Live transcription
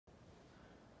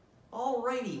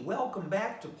Alrighty, welcome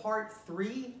back to part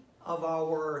 3 of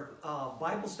our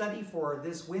Bible study for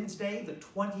this Wednesday, the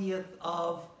 20th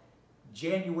of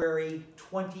January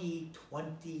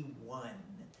 2021.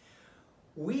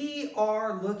 We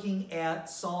are looking at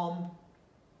Psalm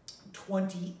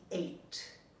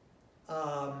 28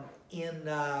 Mizmor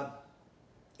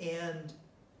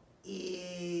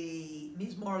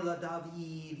la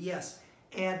David, yes.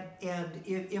 And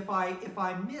if I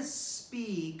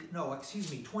misspeak, no,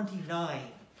 excuse me, 29.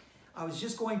 I was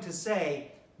just going to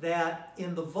say that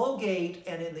in the Vulgate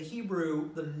and in the Hebrew,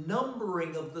 the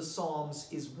numbering of the Psalms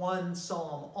is one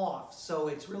psalm off. So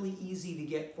it's really easy to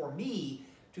get, for me,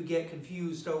 to get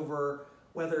confused over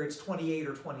whether it's 28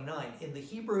 or 29. In the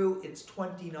Hebrew, it's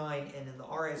 29, and in the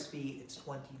RSV, it's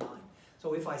 29.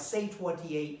 So if I say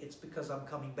 28, it's because I'm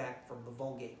coming back from the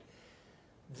Vulgate.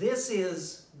 This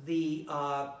is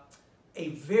a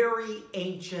very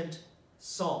ancient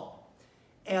psalm.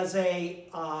 As a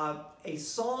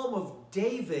psalm of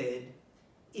David,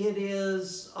 it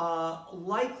is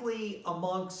likely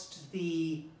amongst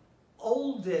the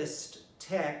oldest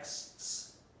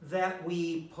texts that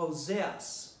we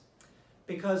possess,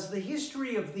 because the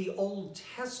history of the Old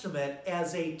Testament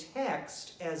as a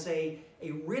text, as a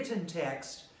written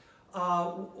text,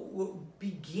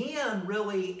 began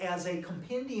really as a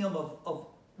compendium of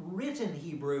written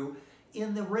Hebrew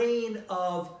in the reign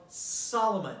of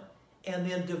Solomon, and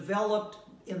then developed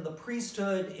in the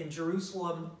priesthood in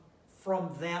Jerusalem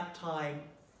from that time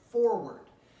forward.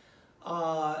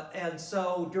 And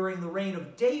so during the reign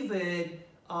of David,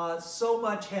 so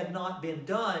much had not been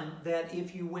done that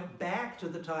if you went back to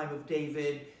the time of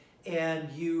David and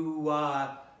you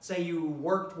say you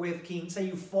worked with say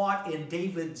you fought in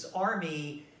David's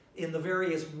army in the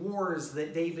various wars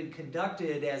that David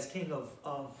conducted as king of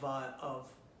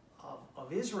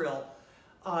Israel,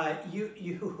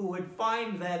 you would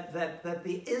find that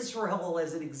the Israel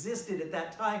as it existed at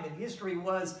that time in history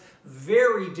was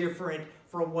very different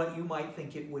from what you might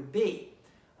think it would be.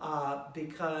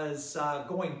 Because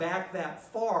going back that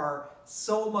far,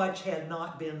 so much had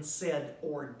not been said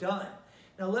or done.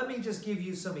 Now let me just give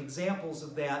you some examples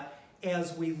of that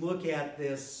as we look at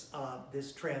this,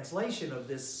 this translation of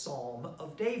this Psalm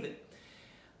of David.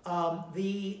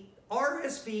 The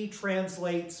RSV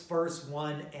translates verse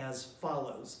 1 as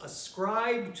follows: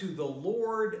 "Ascribe to the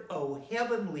Lord, O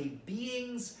heavenly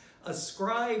beings,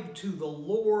 ascribe to the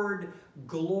Lord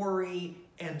glory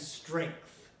and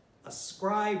strength.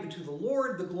 Ascribe to the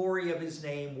Lord the glory of his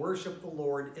name, worship the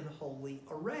Lord in holy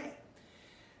array."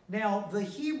 Now, the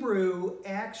Hebrew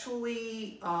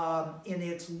actually, in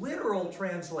its literal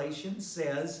translation,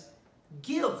 says,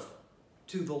 "Give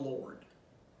to the Lord."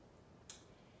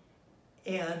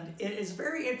 And it is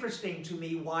very interesting to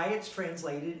me why it's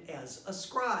translated as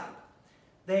ascribe.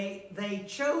 They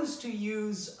chose to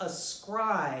use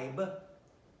ascribe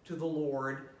to the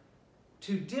Lord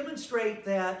to demonstrate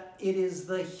that it is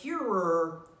the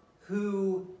hearer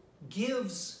who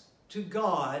gives to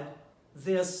God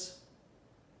this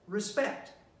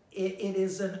respect. It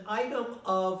is an item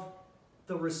of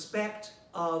the respect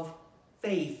of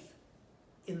faith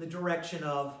in the direction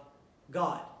of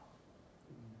God.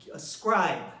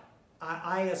 Ascribe.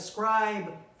 I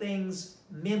ascribe things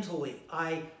mentally.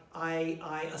 I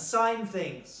assign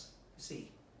things, you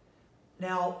see.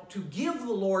 Now, to give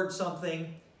the Lord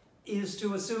something is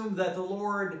to assume that the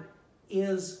Lord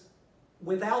is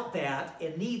without that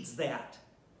and needs that.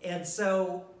 And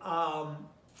so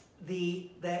the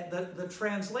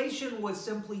translation was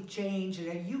simply changed.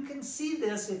 And you can see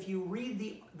this if you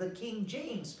read the King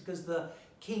James, because the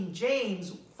King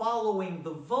James, following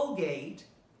the Vulgate,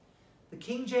 the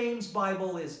King James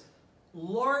Bible is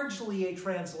largely a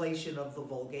translation of the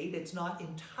Vulgate. It's not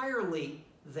entirely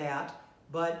that,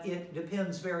 but it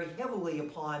depends very heavily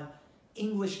upon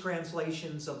English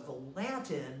translations of the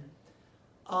Latin.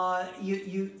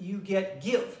 You get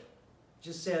give. It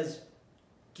just says,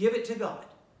 give it to God.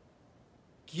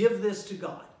 Give this to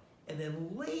God. And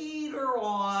then later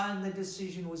on, the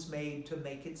decision was made to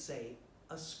make it say,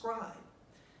 ascribe.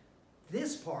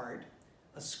 This part,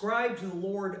 ascribe to the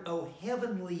Lord, O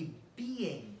heavenly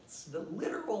beings. The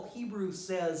literal Hebrew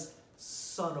says,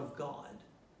 Son of God.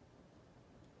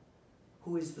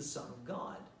 Who is the Son of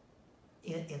God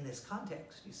in this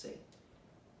context, you see?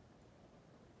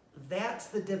 That's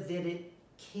the Davidic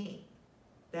king.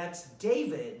 That's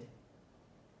David.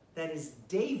 That is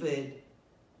David.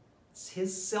 It's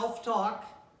his self-talk,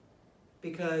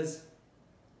 because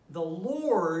the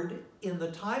Lord, in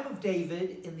the time of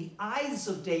David, in the eyes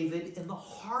of David, in the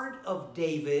heart of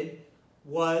David,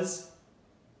 was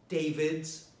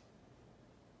David's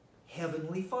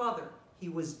heavenly Father. He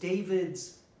was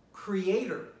David's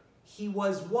creator. He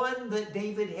was one that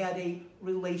David had a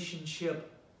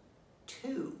relationship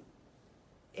to.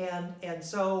 And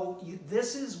so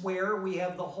this is where we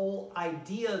have the whole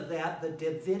idea that the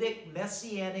Davidic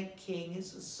Messianic king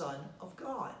is the Son of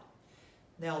God.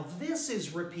 Now this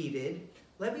is repeated.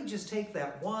 Let me just take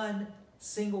that one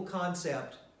single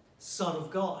concept, Son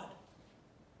of God.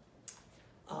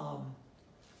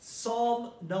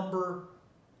 Psalm number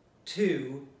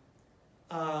 2,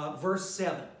 verse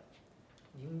 7.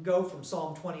 You can go from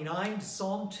Psalm 29 to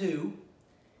Psalm 2.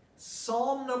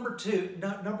 Psalm number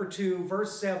 2,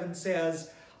 verse 7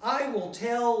 says, I will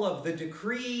tell of the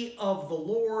decree of the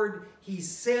Lord. He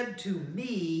said to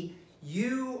me,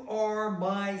 you are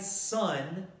my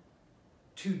son.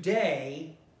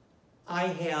 Today I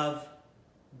have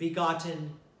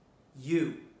begotten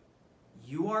you.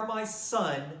 You are my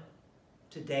son.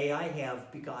 Today I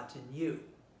have begotten you.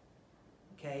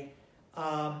 Okay?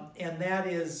 And that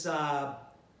is a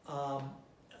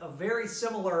very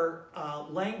similar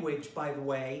language, by the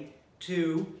way,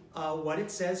 to what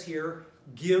it says here,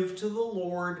 give to the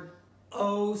Lord,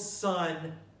 O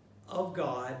Son of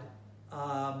God,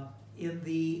 in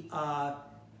the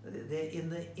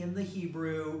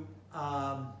Hebrew,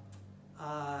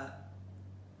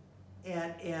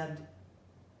 and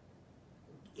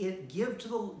it give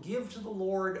to the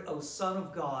Lord, O Son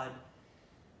of God.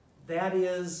 That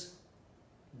is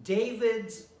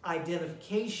David's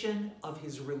identification of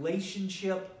his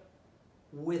relationship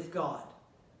with God.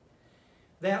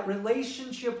 That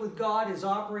relationship with God is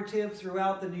operative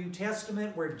throughout the New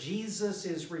Testament, where Jesus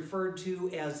is referred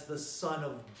to as the Son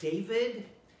of David.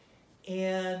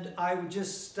 And I would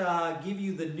just give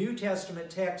you the New Testament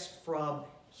text from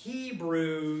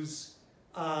Hebrews,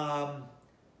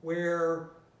 where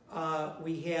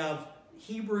we have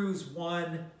Hebrews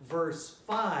 1, verse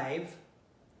 5.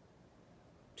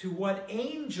 To what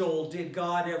angel did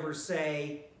God ever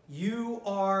say, you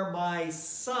are my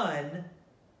son,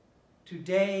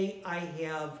 today I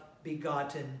have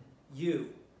begotten you?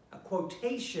 A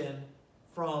quotation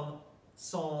from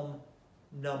Psalm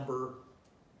number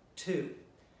 2.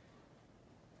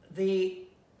 The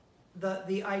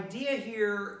idea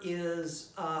here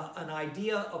is an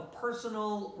idea of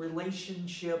personal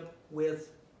relationship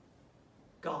with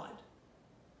God.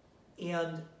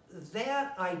 And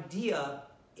that idea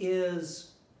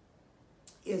is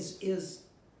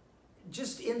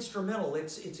just instrumental.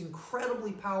 It's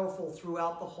incredibly powerful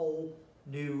throughout the whole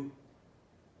New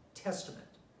Testament.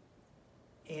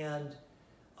 And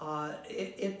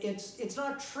it's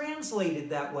not translated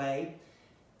that way.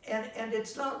 And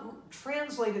it's not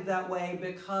translated that way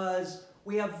because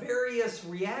we have various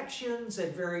reactions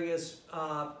and various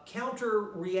counter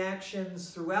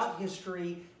reactions throughout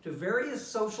history to various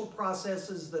social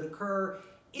processes that occur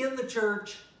in the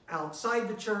church, outside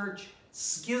the church,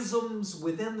 schisms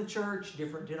within the church,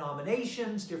 different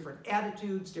denominations, different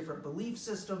attitudes, different belief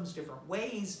systems, different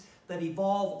ways that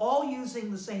evolve, all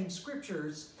using the same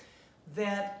scriptures,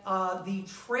 that the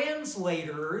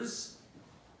translators,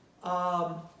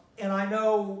 and I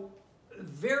know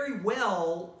very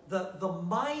well the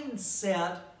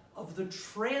mindset of the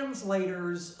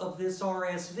translators of this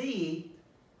RSV,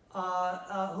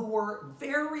 who were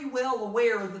very well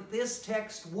aware that this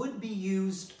text would be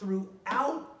used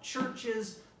throughout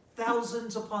churches,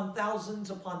 thousands upon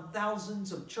thousands upon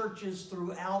thousands of churches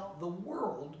throughout the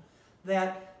world,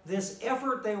 that this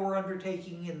effort they were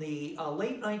undertaking in the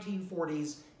late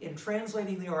 1940s in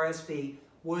translating the RSV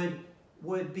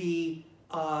would be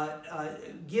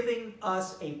giving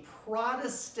us a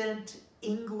Protestant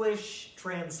English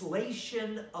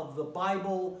translation of the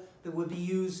Bible that would be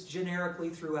used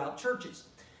generically throughout churches.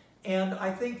 And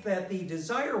I think that the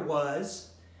desire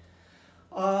was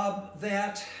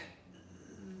that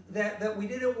we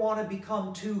didn't want to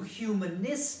become too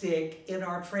humanistic in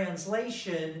our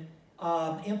translation,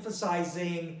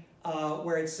 emphasizing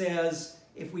where it says,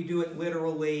 if we do it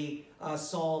literally,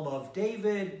 Psalm of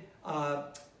David,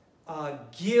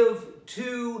 give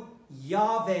to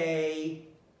Yahweh,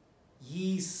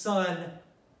 ye Son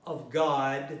of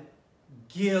God.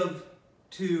 Give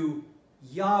to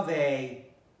Yahweh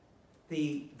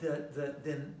the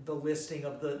listing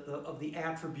of the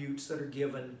attributes that are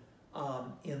given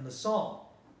in the psalm.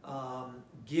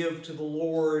 Give to the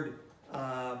Lord.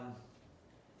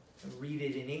 Read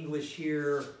it in English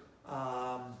here,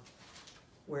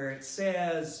 where it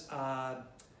says,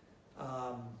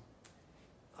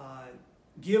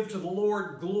 give to the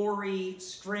Lord glory,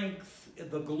 strength,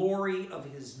 the glory of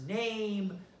his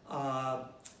name,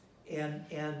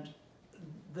 and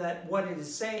that what it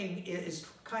is saying is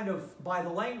kind of, by the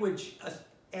language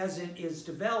as it is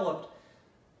developed,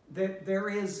 there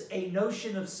is a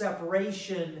notion of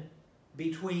separation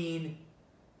between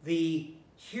the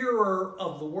hearer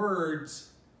of the words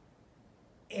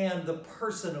and the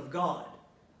person of God,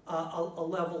 a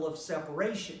level of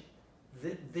separation.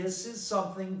 This is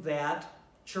something that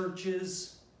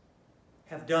churches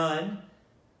have done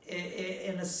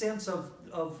in a sense of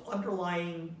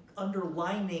underlining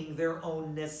their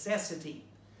own necessity.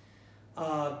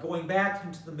 Going back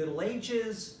into the Middle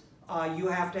Ages, you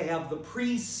have to have the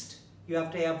priest, you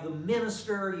have to have the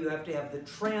minister, you have to have the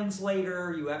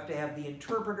translator, you have to have the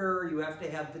interpreter, you have to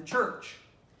have the church.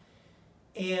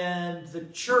 And the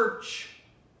church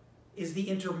is the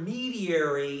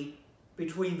intermediary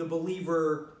between the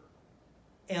believer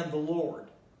and the Lord.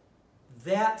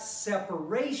 That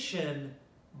separation,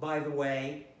 by the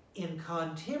way, in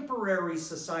contemporary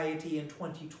society in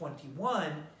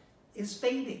 2021 is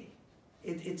fading.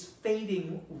 It's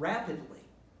fading rapidly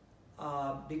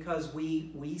because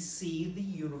we see the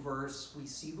universe, we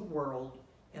see the world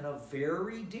in a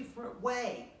very different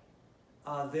way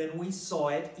than we saw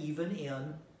it even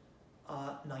in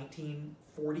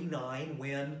 1949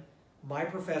 when my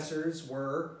professors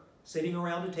were sitting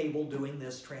around a table doing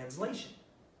this translation.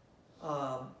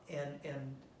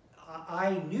 And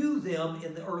I knew them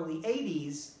in the early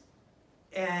 80s,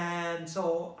 and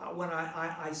so when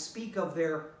I speak of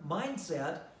their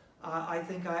mindset, I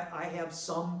think I have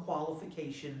some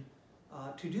qualification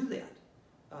to do that.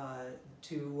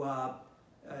 To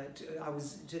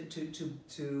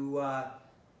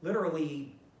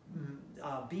literally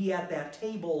be at that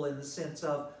table in the sense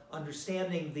of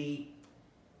understanding the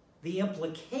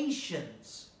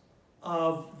implications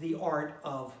of the art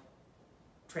of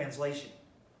translation.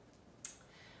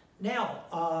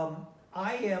 Now,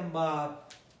 I am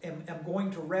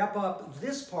going to wrap up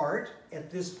this part at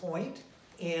this point,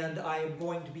 and I am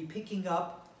going to be picking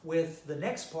up with the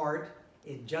next part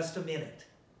in just a minute.